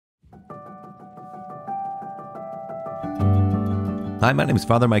Hi, my name is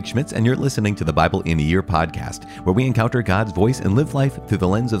Father Mike Schmitz, and you're listening to the Bible in a Year podcast, where we encounter God's voice and live life through the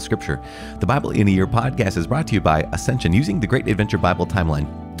lens of Scripture. The Bible in a Year podcast is brought to you by Ascension using the Great Adventure Bible Timeline.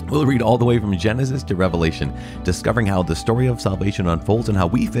 We'll read all the way from Genesis to Revelation, discovering how the story of salvation unfolds and how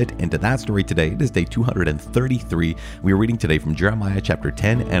we fit into that story today. It is day 233. We are reading today from Jeremiah chapter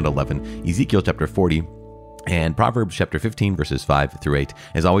 10 and 11, Ezekiel chapter 40, and Proverbs chapter 15, verses 5 through 8.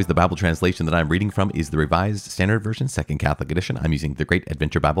 As always, the Bible translation that I'm reading from is the Revised Standard Version, Second Catholic Edition. I'm using the Great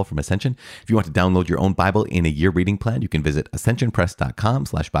Adventure Bible from Ascension. If you want to download your own Bible in a Year reading plan, you can visit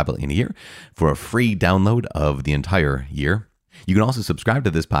ascensionpress.com/Bible in a Year for a free download of the entire year. You can also subscribe to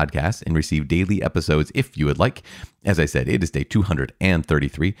this podcast and receive daily episodes if you would like. As I said, it is day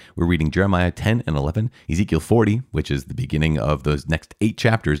 233. We're reading Jeremiah 10 and 11, Ezekiel 40, which is the beginning of those next 8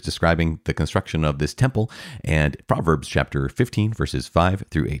 chapters describing the construction of this temple, and Proverbs chapter 15, verses 5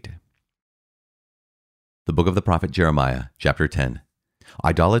 through 8. The book of the prophet Jeremiah, chapter 10.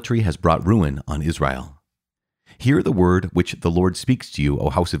 Idolatry has brought ruin on Israel. Hear the word which the Lord speaks to you, O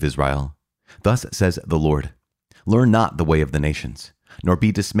house of Israel. Thus says the Lord. Learn not the way of the nations, nor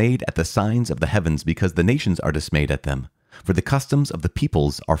be dismayed at the signs of the heavens, because the nations are dismayed at them. For the customs of the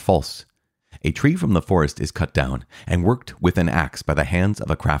peoples are false. A tree from the forest is cut down, and worked with an axe by the hands of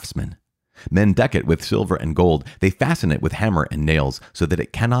a craftsman. Men deck it with silver and gold. They fasten it with hammer and nails, so that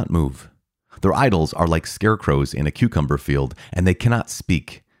it cannot move. Their idols are like scarecrows in a cucumber field, and they cannot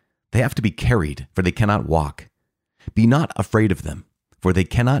speak. They have to be carried, for they cannot walk. Be not afraid of them, for they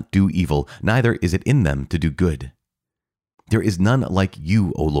cannot do evil, neither is it in them to do good. There is none like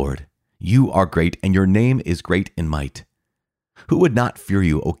you, O Lord. You are great, and your name is great in might. Who would not fear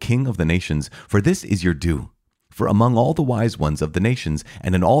you, O King of the nations? For this is your due. For among all the wise ones of the nations,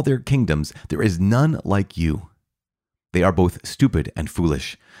 and in all their kingdoms, there is none like you. They are both stupid and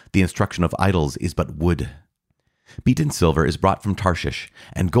foolish. The instruction of idols is but wood. Beaten silver is brought from Tarshish,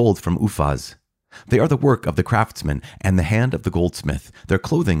 and gold from Uphaz. They are the work of the craftsman and the hand of the goldsmith. Their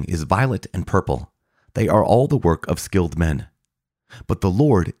clothing is violet and purple. They are all the work of skilled men. But the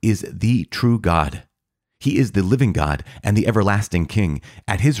Lord is the true God. He is the living God and the everlasting King.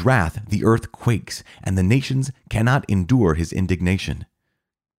 At his wrath the earth quakes, and the nations cannot endure his indignation.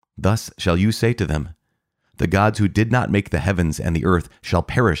 Thus shall you say to them, the gods who did not make the heavens and the earth shall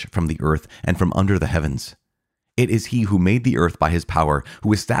perish from the earth and from under the heavens. It is he who made the earth by his power,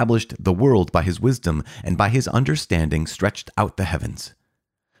 who established the world by his wisdom, and by his understanding stretched out the heavens.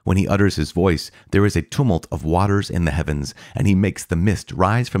 When he utters his voice, there is a tumult of waters in the heavens, and he makes the mist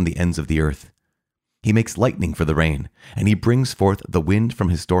rise from the ends of the earth. He makes lightning for the rain, and he brings forth the wind from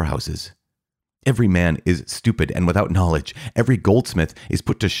his storehouses. Every man is stupid and without knowledge. Every goldsmith is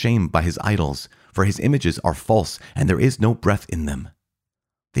put to shame by his idols, for his images are false, and there is no breath in them.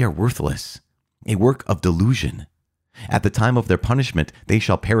 They are worthless, a work of delusion. At the time of their punishment they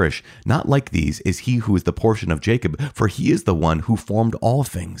shall perish. Not like these is he who is the portion of Jacob, for he is the one who formed all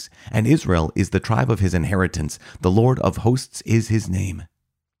things, and Israel is the tribe of his inheritance. The Lord of hosts is his name.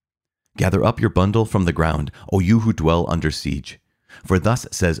 Gather up your bundle from the ground, O you who dwell under siege. For thus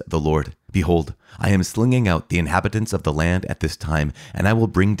says the Lord, behold, I am slinging out the inhabitants of the land at this time, and I will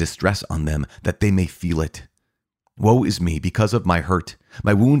bring distress on them, that they may feel it. Woe is me because of my hurt.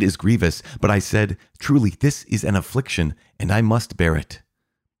 My wound is grievous, but I said, truly this is an affliction, and I must bear it.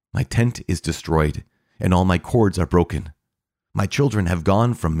 My tent is destroyed, and all my cords are broken. My children have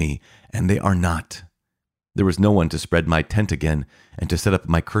gone from me, and they are not. There is no one to spread my tent again, and to set up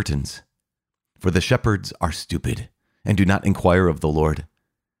my curtains. For the shepherds are stupid, and do not inquire of the Lord.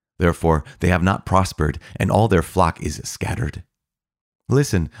 Therefore they have not prospered, and all their flock is scattered.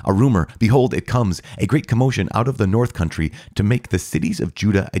 Listen, a rumor, behold, it comes, a great commotion out of the north country, to make the cities of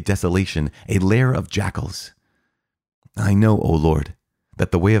Judah a desolation, a lair of jackals. I know, O Lord,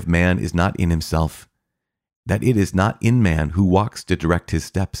 that the way of man is not in himself, that it is not in man who walks to direct his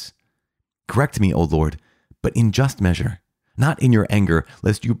steps. Correct me, O Lord, but in just measure, not in your anger,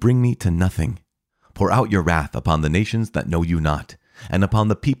 lest you bring me to nothing. Pour out your wrath upon the nations that know you not, and upon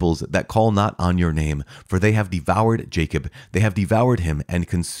the peoples that call not on your name, for they have devoured Jacob, they have devoured him and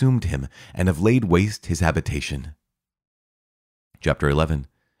consumed him, and have laid waste his habitation. Chapter 11.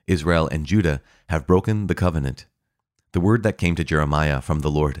 Israel and Judah have broken the covenant. The word that came to Jeremiah from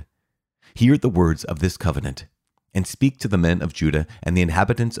the Lord. Hear the words of this covenant, and speak to the men of Judah and the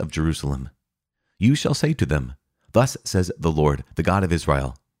inhabitants of Jerusalem. You shall say to them, thus says the Lord, the God of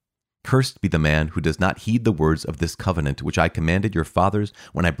Israel, Cursed be the man who does not heed the words of this covenant which I commanded your fathers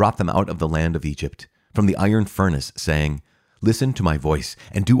when I brought them out of the land of Egypt, from the iron furnace, saying, Listen to my voice,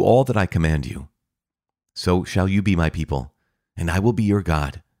 and do all that I command you. So shall you be my people, and I will be your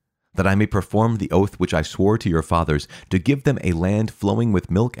God. that I may perform the oath which I swore to your fathers, to give them a land flowing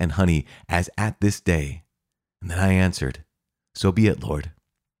with milk and honey, as at this day. And then I answered, So be it, Lord.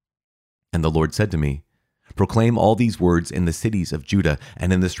 And the Lord said to me, Proclaim all these words in the cities of Judah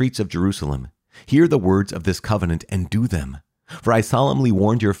and in the streets of Jerusalem. Hear the words of this covenant and do them. For I solemnly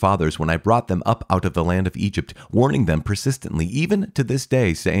warned your fathers when I brought them up out of the land of Egypt, warning them persistently, even to this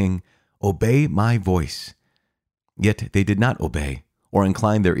day, saying, Obey my voice. Yet they did not obey or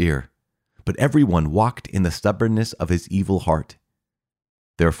incline their ear, but everyone walked in the stubbornness of his evil heart.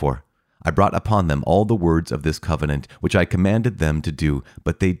 Therefore, I brought upon them all the words of this covenant, which I commanded them to do,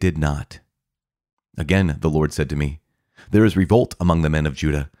 but they did not. Again the Lord said to me, There is revolt among the men of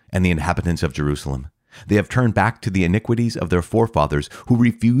Judah and the inhabitants of Jerusalem. They have turned back to the iniquities of their forefathers, who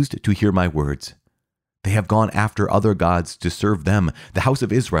refused to hear my words. They have gone after other gods to serve them. The house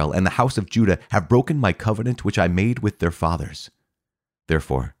of Israel and the house of Judah have broken my covenant which I made with their fathers.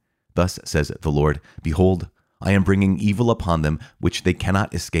 Therefore, thus says the Lord, Behold, I am bringing evil upon them which they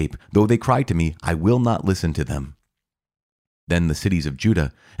cannot escape. Though they cry to me, I will not listen to them. Then the cities of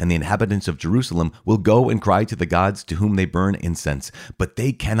Judah and the inhabitants of Jerusalem will go and cry to the gods to whom they burn incense, but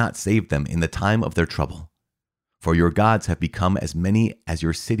they cannot save them in the time of their trouble. For your gods have become as many as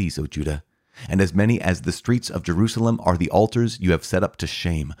your cities, O Judah, and as many as the streets of Jerusalem are the altars you have set up to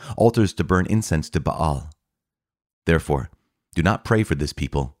shame, altars to burn incense to Baal. Therefore, do not pray for this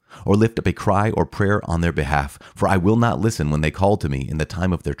people, or lift up a cry or prayer on their behalf, for I will not listen when they call to me in the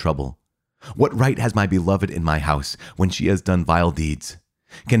time of their trouble. What right has my beloved in my house when she has done vile deeds?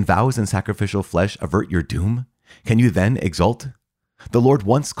 Can vows and sacrificial flesh avert your doom? Can you then exult? The Lord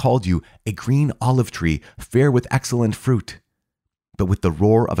once called you a green olive tree, fair with excellent fruit. But with the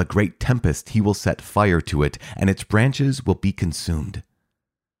roar of a great tempest he will set fire to it, and its branches will be consumed.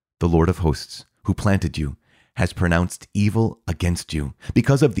 The Lord of hosts, who planted you, has pronounced evil against you,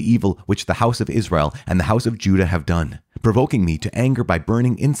 because of the evil which the house of Israel and the house of Judah have done, provoking me to anger by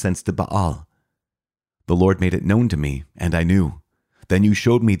burning incense to Baal. The Lord made it known to me, and I knew. Then you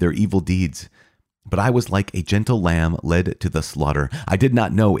showed me their evil deeds. But I was like a gentle lamb led to the slaughter. I did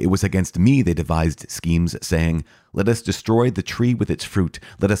not know it was against me they devised schemes, saying, Let us destroy the tree with its fruit.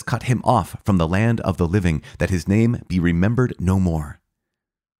 Let us cut him off from the land of the living, that his name be remembered no more.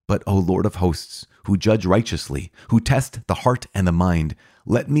 But, O Lord of hosts, who judge righteously, who test the heart and the mind,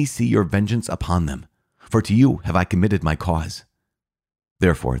 let me see your vengeance upon them. For to you have I committed my cause.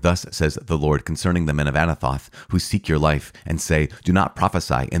 Therefore, thus says the Lord concerning the men of Anathoth, who seek your life, and say, Do not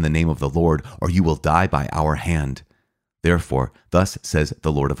prophesy in the name of the Lord, or you will die by our hand. Therefore, thus says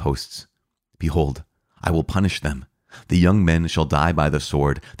the Lord of hosts, Behold, I will punish them. The young men shall die by the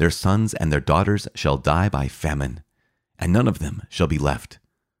sword, their sons and their daughters shall die by famine, and none of them shall be left.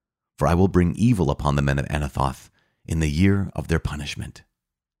 For I will bring evil upon the men of Anathoth in the year of their punishment.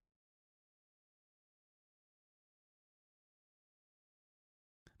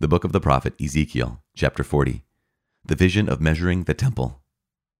 The book of the prophet Ezekiel, chapter 40, the vision of measuring the temple.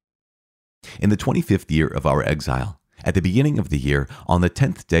 In the 25th year of our exile, at the beginning of the year, on the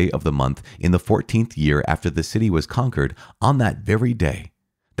 10th day of the month, in the 14th year after the city was conquered, on that very day,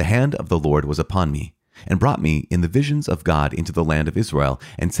 the hand of the Lord was upon me, and brought me in the visions of God into the land of Israel,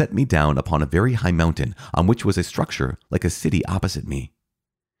 and set me down upon a very high mountain, on which was a structure like a city opposite me.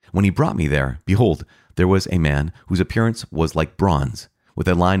 When he brought me there, behold, there was a man whose appearance was like bronze, with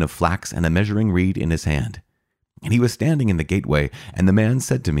a line of flax and a measuring reed in his hand. And he was standing in the gateway, and the man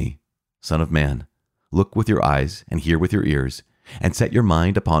said to me, Son of man, look with your eyes and hear with your ears, and set your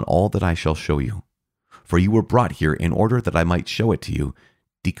mind upon all that I shall show you. For you were brought here in order that I might show it to you.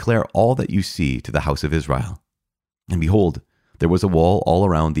 Declare all that you see to the house of Israel. And behold, there was a wall all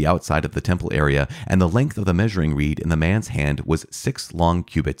around the outside of the temple area, and the length of the measuring reed in the man's hand was 6 long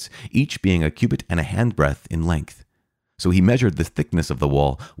cubits, each being a cubit and a handbreadth in length. So he measured the thickness of the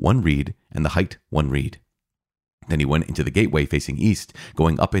wall 1 reed, and the height 1 reed. Then he went into the gateway facing east,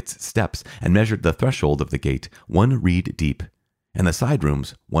 going up its steps, and measured the threshold of the gate 1 reed deep, and the side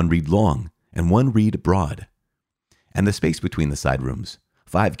rooms 1 reed long, and 1 reed broad, and the space between the side rooms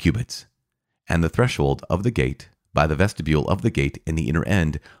 5 cubits, and the threshold of the gate by the vestibule of the gate in the inner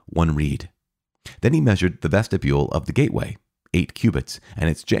end 1 reed. Then he measured the vestibule of the gateway 8 cubits, and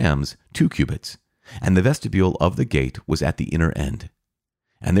its jambs 2 cubits, and the vestibule of the gate was at the inner end.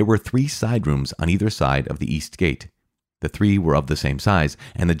 And there were 3 side rooms on either side of the east gate. The 3 were of the same size,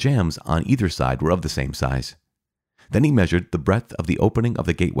 and the jambs on either side were of the same size. Then he measured the breadth of the opening of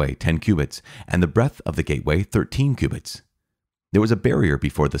the gateway 10 cubits, and the breadth of the gateway 13 cubits. There was a barrier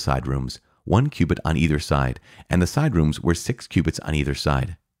before the side rooms, 1 cubit on either side, and the side rooms were 6 cubits on either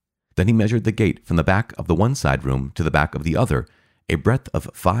side. Then he measured the gate from the back of the one side room to the back of the other, a breadth of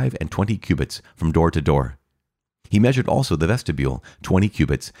 25 cubits from door to door. He measured also the vestibule, 20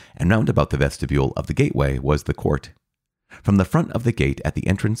 cubits, and round about the vestibule of the gateway was the court. From the front of the gate at the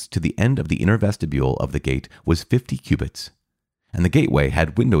entrance to the end of the inner vestibule of the gate was 50 cubits. And the gateway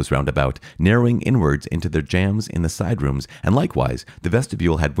had windows round about, narrowing inwards into their jambs in the side rooms, and likewise the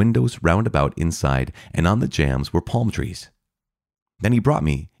vestibule had windows round about inside, and on the jambs were palm trees. Then he brought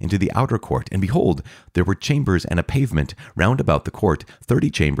me into the outer court, and behold, there were chambers and a pavement round about the court, 30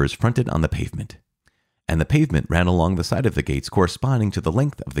 chambers fronted on the pavement. And the pavement ran along the side of the gates, corresponding to the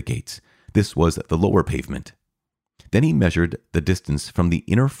length of the gates. This was the lower pavement. Then he measured the distance from the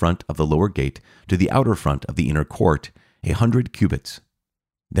inner front of the lower gate to the outer front of the inner court, 100 cubits.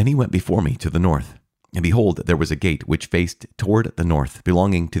 Then he went before me to the north, and behold, there was a gate which faced toward the north,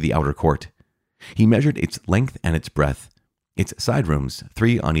 belonging to the outer court. He measured its length and its breadth. Its side rooms,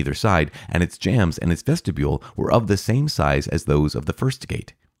 3 on either side, and its jambs and its vestibule were of the same size as those of the first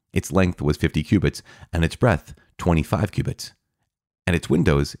gate. Its length was 50 cubits, and its breadth 25 cubits. And its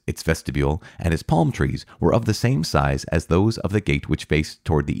windows, its vestibule, and its palm trees were of the same size as those of the gate which faced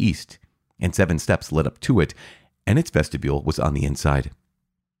toward the east, and 7 steps led up to it, and its vestibule was on the inside.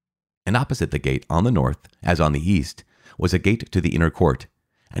 And opposite the gate on the north, as on the east, was a gate to the inner court,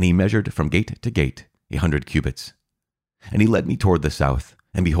 and he measured from gate to gate 100 cubits. And he led me toward the south,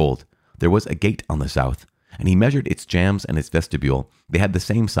 and behold, there was a gate on the south, and he measured its jambs and its vestibule. They had the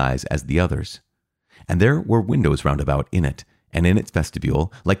same size as the others. And there were windows round about in it, and in its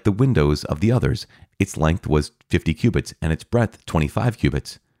vestibule, like the windows of the others, its length was 50 cubits, and its breadth 25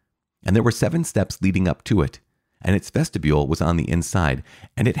 cubits. And there were 7 steps leading up to it, and its vestibule was on the inside,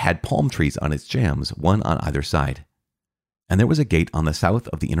 and it had palm trees on its jambs, 1 on either side. And there was a gate on the south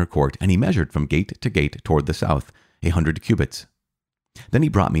of the inner court, and he measured from gate to gate toward the south, 100 cubits. Then he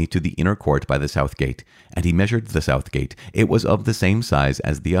brought me to the inner court by the south gate, and he measured the south gate. It was of the same size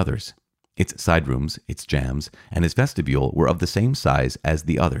as the others. Its side rooms, its jambs, and its vestibule were of the same size as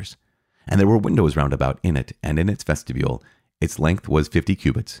the others. And there were windows round about in it, and in its vestibule. Its length was 50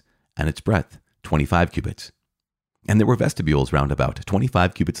 cubits, and its breadth 25 cubits. And there were vestibules round about,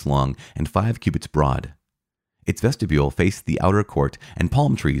 25 cubits long, and 5 cubits broad. Its vestibule faced the outer court, and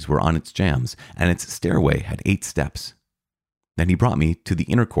palm trees were on its jambs, and its stairway had 8 steps. Then he brought me to the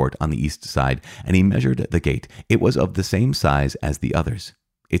inner court on the east side, and he measured the gate. It was of the same size as the others.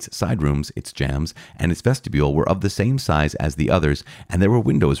 Its side rooms, its jambs, and its vestibule were of the same size as the others, and there were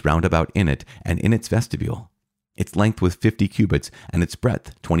windows round about in it and in its vestibule. Its length was 50 cubits, and its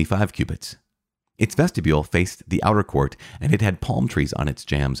breadth 25 cubits. Its vestibule faced the outer court, and it had palm trees on its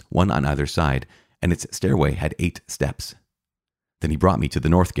jambs, 1 on either side, and its stairway had 8 steps. Then he brought me to the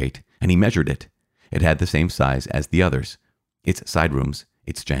north gate, and he measured it. It had the same size as the others. Its side rooms,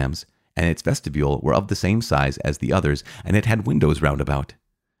 its jambs, and its vestibule were of the same size as the others, and it had windows round about.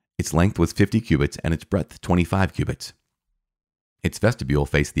 Its length was 50 cubits, and its breadth 25 cubits. Its vestibule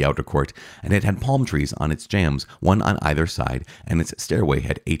faced the outer court, and it had palm trees on its jambs, 1 on either side, and its stairway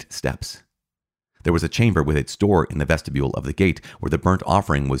had 8 steps. There was a chamber with its door in the vestibule of the gate, where the burnt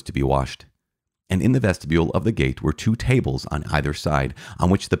offering was to be washed. And in the vestibule of the gate were 2 tables on either side, on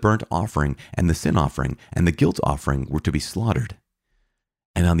which the burnt offering and the sin offering and the guilt offering were to be slaughtered.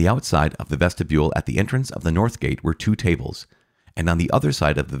 And on the outside of the vestibule at the entrance of the north gate were 2 tables, and on the other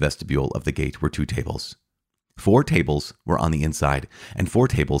side of the vestibule of the gate were 2 tables. 4 tables were on the inside, and 4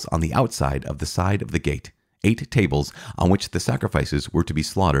 tables on the outside of the side of the gate, 8 tables on which the sacrifices were to be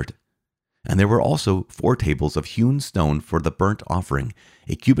slaughtered. And there were also 4 tables of hewn stone for the burnt offering,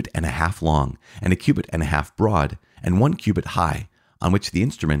 1.5 cubits long, and 1.5 cubits broad, and 1 cubit high, on which the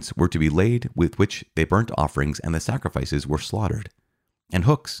instruments were to be laid with which the burnt offerings and the sacrifices were slaughtered. And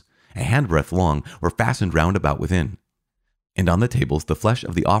hooks, 1 handbreadth long, were fastened round about within. And on the tables the flesh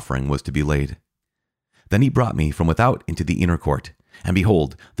of the offering was to be laid. Then he brought me from without into the inner court. And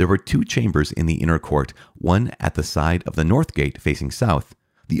behold, there were 2 chambers in the inner court, one at the side of the north gate facing south,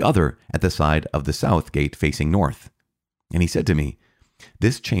 the other at the side of the south gate facing north. And he said to me,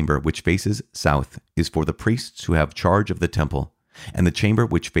 This chamber which faces south is for the priests who have charge of the temple, and the chamber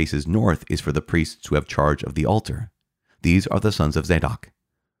which faces north is for the priests who have charge of the altar. These are the sons of Zadok,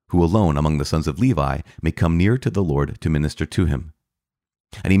 who alone among the sons of Levi may come near to the Lord to minister to him.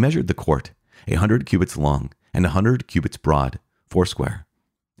 And he measured the court, 100 cubits long, and 100 cubits broad, foursquare,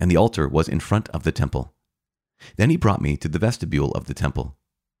 and the altar was in front of the temple. Then he brought me to the vestibule of the temple,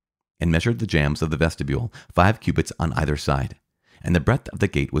 and measured the jambs of the vestibule, 5 cubits on either side. And the breadth of the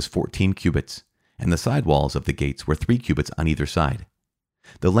gate was 14 cubits, and the side walls of the gates were 3 cubits on either side.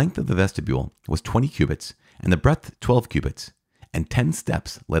 The length of the vestibule was 20 cubits, and the breadth 12 cubits, and 10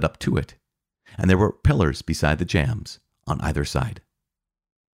 steps led up to it. And there were pillars beside the jambs, on either side.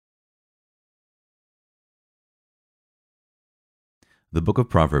 The book of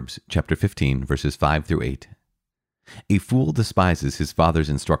Proverbs, chapter 15, verses 5 through 8. A fool despises his father's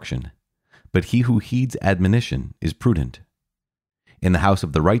instruction, but he who heeds admonition is prudent. In the house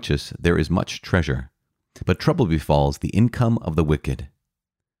of the righteous there is much treasure, but trouble befalls the income of the wicked.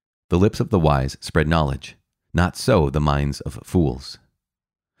 The lips of the wise spread knowledge, not so the minds of fools.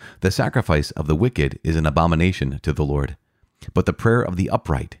 The sacrifice of the wicked is an abomination to the Lord, but the prayer of the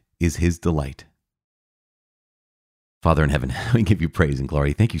upright is his delight. Father in heaven, we give you praise and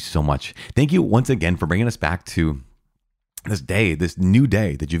glory. Thank you so much. Thank you once again for bringing us back to this day, this new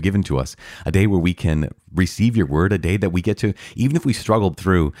day that you've given to us, a day where we can receive your word, a day that we get to, even if we struggled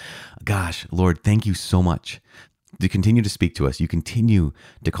through, gosh, Lord, thank you so much. You continue to speak to us. You continue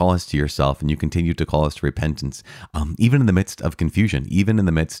to call us to yourself, and you continue to call us to repentance, even in the midst of confusion, even in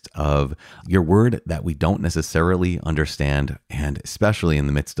the midst of your word that we don't necessarily understand, and especially in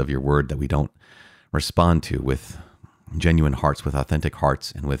the midst of your word that we don't respond to with genuine hearts, with authentic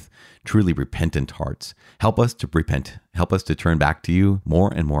hearts, and with truly repentant hearts. Help us to repent. Help us to turn back to you more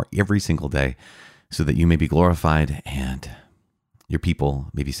and more every single day so that you may be glorified and your people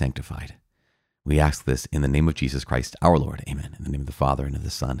may be sanctified. We ask this in the name of Jesus Christ, our Lord. Amen. In the name of the Father, and of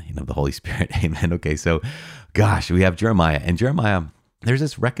the Son, and of the Holy Spirit. Amen. Okay, so gosh, we have Jeremiah. And Jeremiah, there's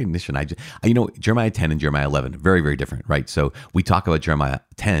this recognition. Jeremiah 10 and Jeremiah 11, very, very different, right? So we talk about Jeremiah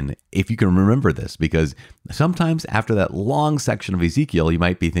 10, if you can remember this, because sometimes after that long section of Ezekiel, you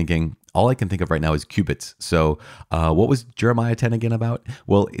might be thinking, all I can think of right now is cubits. So what was Jeremiah 10 again about?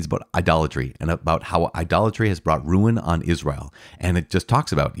 Well, it's about idolatry and about how idolatry has brought ruin on Israel. And it just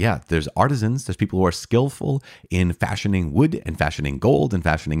talks about, there's artisans, there's people who are skillful in fashioning wood and fashioning gold and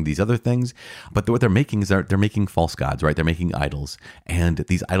fashioning these other things. But what they're making is they're making false gods, right? They're making idols. And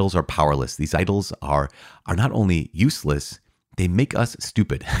these idols are powerless. These idols are not only useless, they make us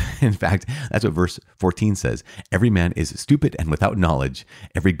stupid. In fact, that's what verse 14 says. Every man is stupid and without knowledge.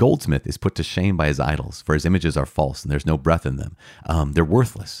 Every goldsmith is put to shame by his idols, for his images are false and there's no breath in them. They're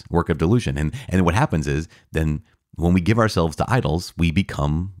worthless, work of delusion. And what happens is then when we give ourselves to idols, we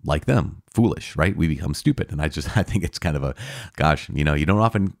become like them, foolish, right? We become stupid. And I think it's kind of you don't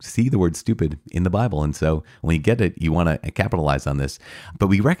often see the word stupid in the Bible. And so when you get it, you want to capitalize on this. But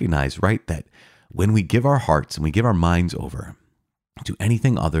we recognize, right, that when we give our hearts and we give our minds over to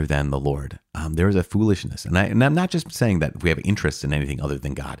anything other than the Lord, there is a foolishness. And I'm not just saying that we have interest in anything other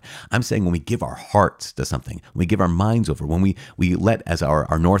than God. I'm saying when we give our hearts to something, when we give our minds over, when we let as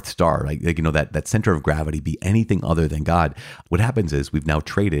our North Star, right, that center of gravity be anything other than God, what happens is we've now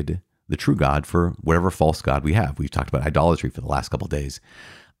traded the true God for whatever false God we have. We've talked about idolatry for the last couple of days.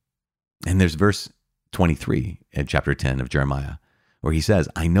 And there's verse 23 in chapter 10 of Jeremiah, where he says,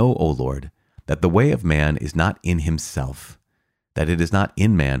 I know, O Lord, that the way of man is not in himself, that it is not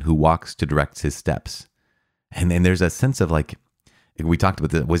in man who walks to direct his steps. And there's a sense of we talked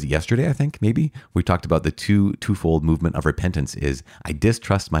about was it yesterday, I think, maybe? We talked about the twofold movement of repentance is I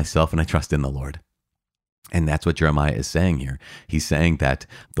distrust myself and I trust in the Lord. And that's what Jeremiah is saying here. He's saying that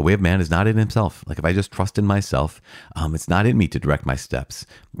the way of man is not in himself. Like if I just trust in myself, it's not in me to direct my steps.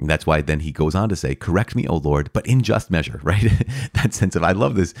 And that's why then he goes on to say, correct me, O Lord, but in just measure, right? That sense of, I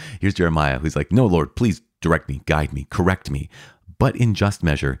love this. Here's Jeremiah who's like, no, Lord, please direct me, guide me, correct me, but in just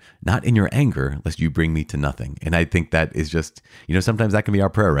measure, not in your anger, lest you bring me to nothing. And I think that is just, sometimes that can be our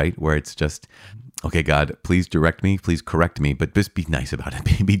prayer, right? Where it's just, okay, God, please direct me, please correct me, but just be nice about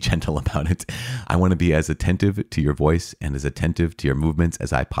it, be gentle about it. I want to be as attentive to your voice and as attentive to your movements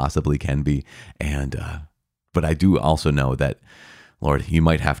as I possibly can be. But I do also know that, Lord, you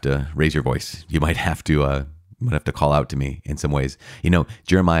might have to raise your voice. You might have to call out to me in some ways.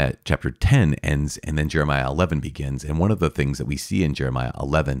 Jeremiah chapter 10 ends and then Jeremiah 11 begins. And one of the things that we see in Jeremiah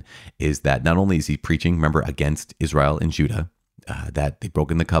 11 is that not only is he preaching, remember, against Israel and Judah, that they've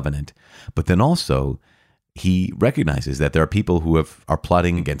broken the covenant, but then also he recognizes that there are people who are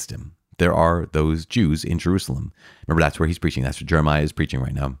plotting against him. There are those Jews in Jerusalem. Remember, that's where he's preaching. That's what Jeremiah is preaching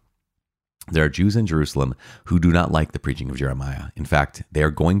right now. There are Jews in Jerusalem who do not like the preaching of Jeremiah. In fact, they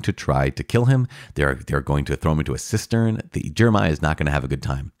are going to try to kill him. They're going to throw him into a cistern. Jeremiah is not going to have a good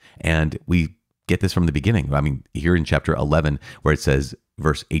time. And we get this from the beginning. I mean, here in chapter 11, where it says,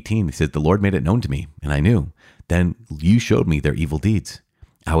 verse 18, it says, the Lord made it known to me, and I knew. Then you showed me their evil deeds.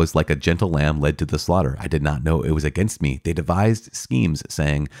 I was like a gentle lamb led to the slaughter. I did not know it was against me. They devised schemes,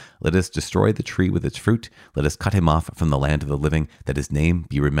 saying, let us destroy the tree with its fruit. Let us cut him off from the land of the living, that his name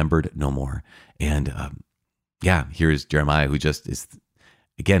be remembered no more. And here's Jeremiah, who just is,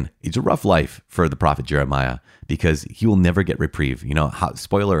 Again, it's a rough life for the prophet Jeremiah because he will never get reprieve.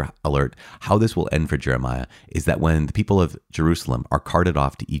 Spoiler alert, how this will end for Jeremiah is that when the people of Jerusalem are carted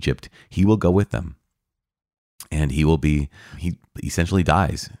off to Egypt, he will go with them. And he essentially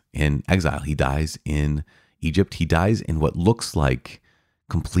dies in exile. He dies in Egypt. He dies in what looks like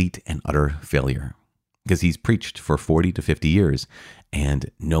complete and utter failure because he's preached for 40 to 50 years and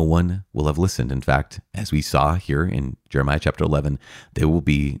no one will have listened. In fact, as we saw here in Jeremiah chapter 11, they will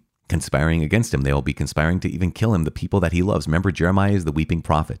be conspiring against him. They will be conspiring to even kill him, the people that he loves. Remember, Jeremiah is the weeping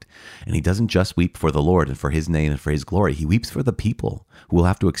prophet, and he doesn't just weep for the Lord and for his name and for his glory. He weeps for the people who will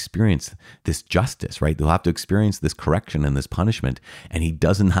have to experience this justice, right? They'll have to experience this correction and this punishment, and he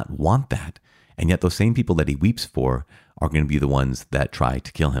does not want that. And yet those same people that he weeps for are going to be the ones that try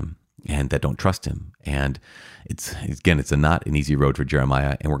to kill him and that don't trust him. And it's not an easy road for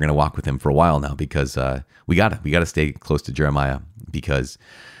Jeremiah, and we're going to walk with him for a while now because we got to stay close to Jeremiah because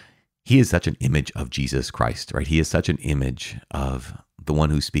he is such an image of Jesus Christ, right? He is such an image of the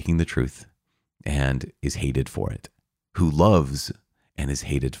one who's speaking the truth and is hated for it, who loves and is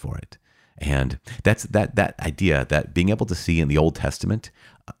hated for it. And that's that idea that being able to see in the Old Testament,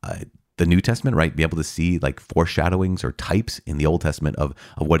 the New Testament, right? Be able to see like foreshadowings or types in the Old Testament of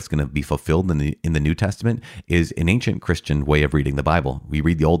what is going to be fulfilled in the New Testament is an ancient Christian way of reading the Bible. We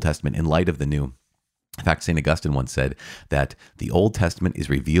read the Old Testament in light of the New. In fact, St. Augustine once said that the Old Testament is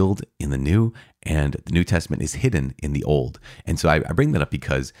revealed in the New and the New Testament is hidden in the Old. And so I bring that up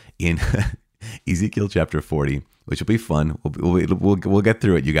because in Ezekiel chapter 40, which will be fun, we'll get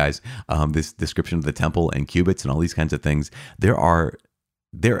through it, you guys, this description of the temple and cubits and all these kinds of things,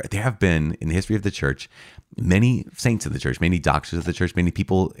 there have been in the history of the church many saints of the church, many doctors of the church, many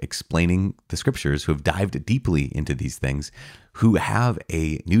people explaining the scriptures who have dived deeply into these things, who have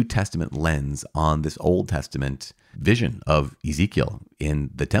a New Testament lens on this Old Testament vision of Ezekiel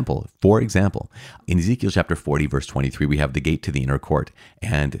in the temple. For example, in Ezekiel chapter 40, verse 23, we have the gate to the inner court,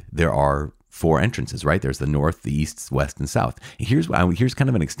 and there are 4 entrances, right? There's the north, the east, west, and south. Here's kind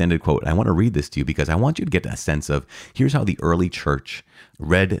of an extended quote. I want to read this to you because I want you to get a sense of here's how the early church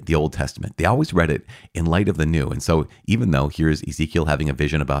read the Old Testament. They always read it in light of the new. And so even though here's Ezekiel having a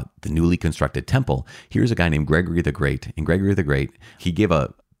vision about the newly constructed temple, here's a guy named Gregory the Great. And Gregory the Great, he gave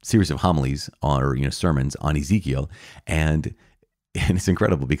a series of homilies or sermons on Ezekiel, and it's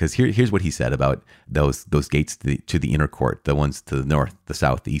incredible because here's what he said about those gates to the inner court, the ones to the north, the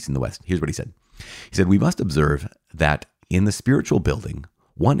south, the east, and the west. Here's what he said. He said, "We must observe that in the spiritual building,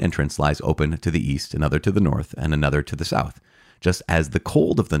 one entrance lies open to the east, another to the north, and another to the south. Just as the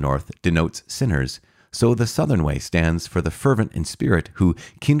cold of the north denotes sinners, so the southern way stands for the fervent in spirit who,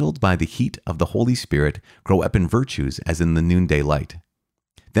 kindled by the heat of the Holy Spirit, grow up in virtues as in the noonday light.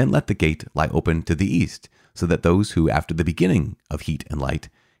 Then let the gate lie open to the east, so that those who, after the beginning of heat and light,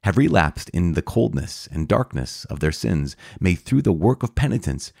 have relapsed in the coldness and darkness of their sins, may through the work of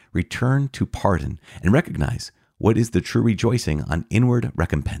penitence return to pardon and recognize what is the true rejoicing on inward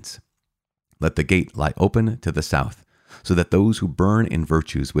recompense. Let the gate lie open to the south, so that those who burn in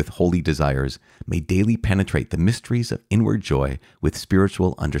virtues with holy desires may daily penetrate the mysteries of inward joy with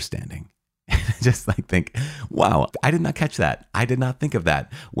spiritual understanding." Just think, wow, I did not catch that. I did not think of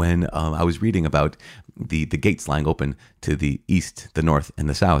that when I was reading about the gates lying open to the east, the north, and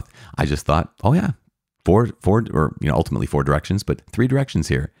the south. I just thought, oh yeah, ultimately 4 directions, but 3 directions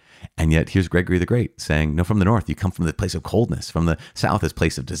here. And yet here's Gregory the Great saying, no, from the north, you come from the place of coldness. From the south, this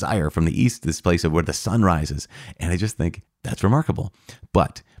place of desire. From the east, this place of where the sun rises. And I just think that's remarkable.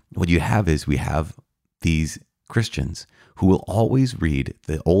 But what you have is we have these Christians who will always read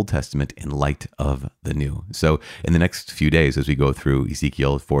the Old Testament in light of the New. So in the next few days, as we go through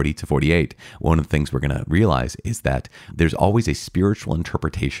Ezekiel 40 to 48, one of the things we're going to realize is that there's always a spiritual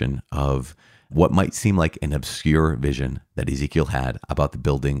interpretation of what might seem like an obscure vision that Ezekiel had about the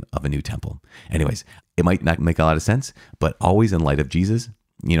building of a new temple. Anyways, it might not make a lot of sense, but always in light of Jesus,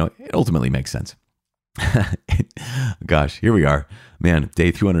 it ultimately makes sense. Gosh, here we are. Man,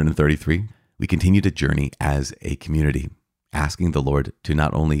 day 233. We continue to journey as a community, asking the Lord to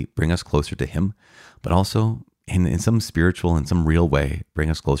not only bring us closer to Him, but also in some spiritual and some real way,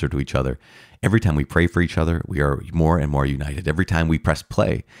 bring us closer to each other. Every time we pray for each other, we are more and more united. Every time we press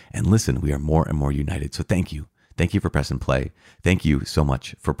play and listen, we are more and more united. So thank you. Thank you for pressing play. Thank you so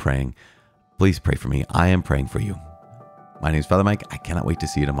much for praying. Please pray for me. I am praying for you. My name is Father Mike. I cannot wait to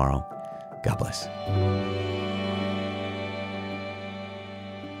see you tomorrow. God bless.